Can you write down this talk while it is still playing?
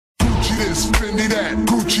this, Fendi that,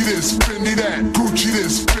 Gucci this, Fendi that, Gucci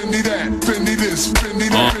this, Fendi that, Fendi this, Fendi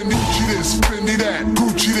that, Gucci this, Fendi that,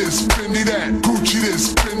 Gucci this, Fendi that, Gucci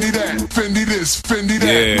this, Fendi that, Fendi this, Fendi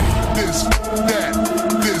that, this, that,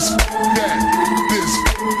 this, that, this,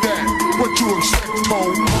 that, what you expect,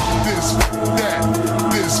 Cole? This, that,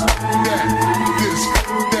 this, that, this,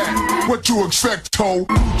 that, what you expect, Cole?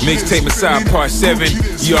 Mixtape Messiah Part 7,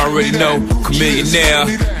 you already know, Chamillionaire,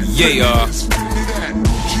 yeaaa.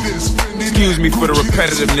 Excuse me for the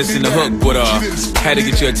repetitiveness in the hook, but had to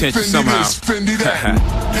get your attention somehow.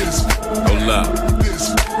 Hold up.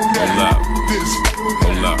 Hold up.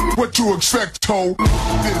 Hold up. What you expect, Cole?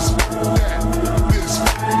 This, that, this,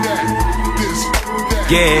 that, this, that.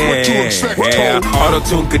 Yeah,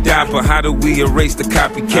 autotune Gaddafi, how do we erase the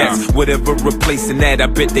copycats? Whatever replacing that, I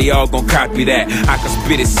bet they all gon' copy that. I can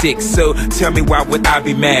spit it sick, so tell me why would I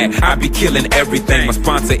be mad? I be killing everything, my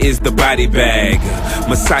sponsor is the body bag.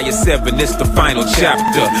 Messiah 7, it's the final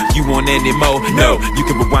chapter. You want any more? No, you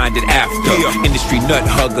can rewind it after. Industry nut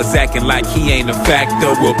huggers acting like he ain't a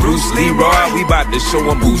factor. Well, Bruce Leroy, we bout to show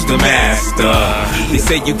him who's the master. They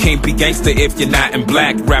say you can't be gangster if you're not in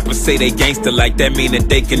black. Rappers say they gangster like that mean that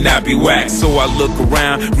they cannot be whacked. So I look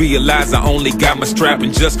around, realize I only got my strap,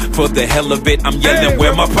 and just for the hell of it, I'm yelling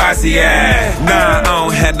where my posse at. Nah, I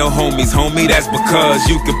don't have no homies, homie, that's because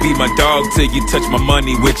you could be my dog till you touch my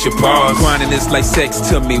money with your paws. Grinding is like sex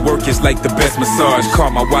to me, work is like the best massage. Call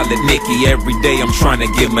my wallet Nikki, every day I'm trying to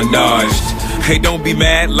get menaged. Hey, don't be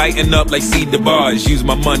mad, lighten up like see the bars. Use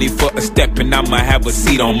my money for a step and I might have a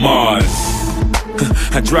seat on Mars.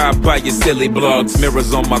 I drive by your silly blogs,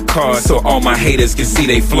 mirrors on my car, so all my haters can see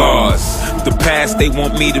they flaws. The past, they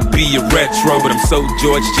want me to be a retro, but I'm so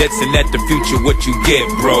George Jetson at the future, what you get,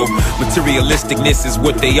 bro? Materialisticness is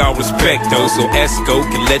what they all respect, though, so Esco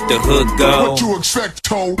can let the hood go. What you expect,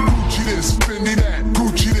 Cole? Gucci this, Fendi that,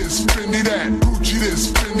 Gucci this, Fendi that, Gucci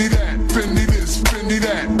this, Fendi that, Fendi this, Fendi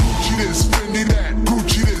that, Gucci this, Fendi that,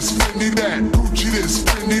 Gucci this, Fendi that, Gucci this,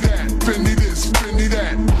 Fendi that, Fendi this, Fendi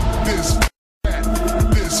that, this.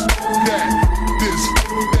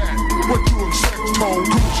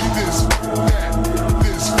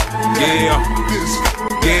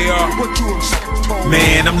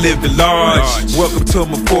 Man, I'm living large. Welcome to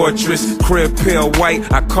my fortress. Crib pale white,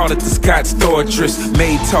 I call it the Scott's Fortress.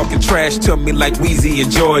 Maid talking trash to me like Weezy and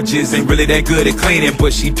George's. Ain't really that good at cleaning,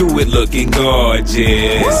 but she do it looking gorgeous.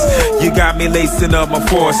 You got me lacing up my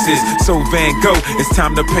forces. So Van Gogh, it's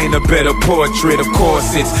time to paint a better portrait. Of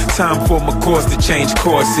course, it's time for my course to change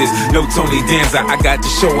courses. No Tony Danza, I got to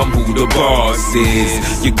show him who the boss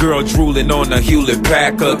is. Your girl drooling on a Hewlett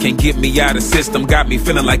Packard can't get me out of system. Got me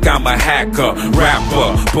feeling like I'm a hacker,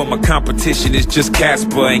 rapper, but my competition is just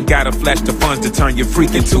Casper. Ain't gotta flash the funds to turn your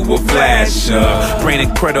freak into a flasher. Brain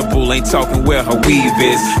incredible, ain't talking where her weave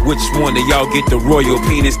is. Which one of y'all get the royal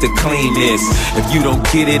penis the cleanest? If you don't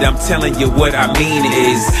get it, I'm telling you what I mean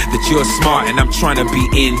is that you're smart and I'm trying to be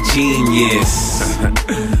ingenious.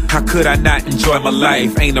 How could I not enjoy my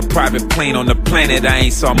life? Ain't a private plane on the planet I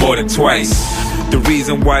ain't saw more than twice. The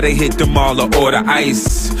reason why they hit them all to order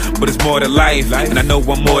ice, but it's more to life, and I know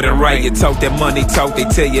I'm more than right. You talk that money talk, they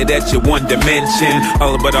tell you that you're one dimension.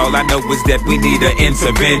 But all I know is that we need an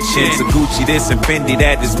intervention. So Gucci this and Fendi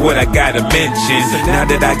that is what I gotta mention. Now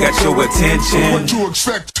that I got your attention. What you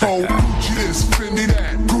expect, Cole? Gucci this, Fendi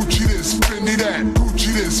that, Gucci this, Fendi that,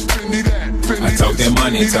 Gucci this, Fendi that, Fendi I talk that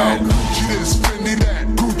money talk. Gucci this, Fendi that,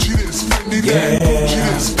 Gucci this, Fendi that, Gucci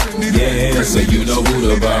this, Fendi that. Yeah, so you know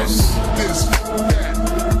who the boss. This, that,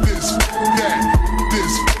 this, that,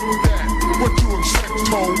 this, that. What you expect,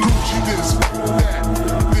 Cole? Gucci this, that,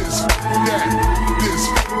 this, that, this,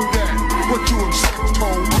 that. What you expect,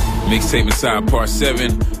 Cole? Mixtape Messiah Part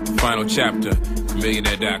 7, final chapter,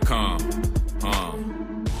 Chamillionaire.com.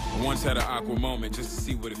 I once had an awkward moment just to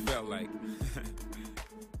see what it felt like.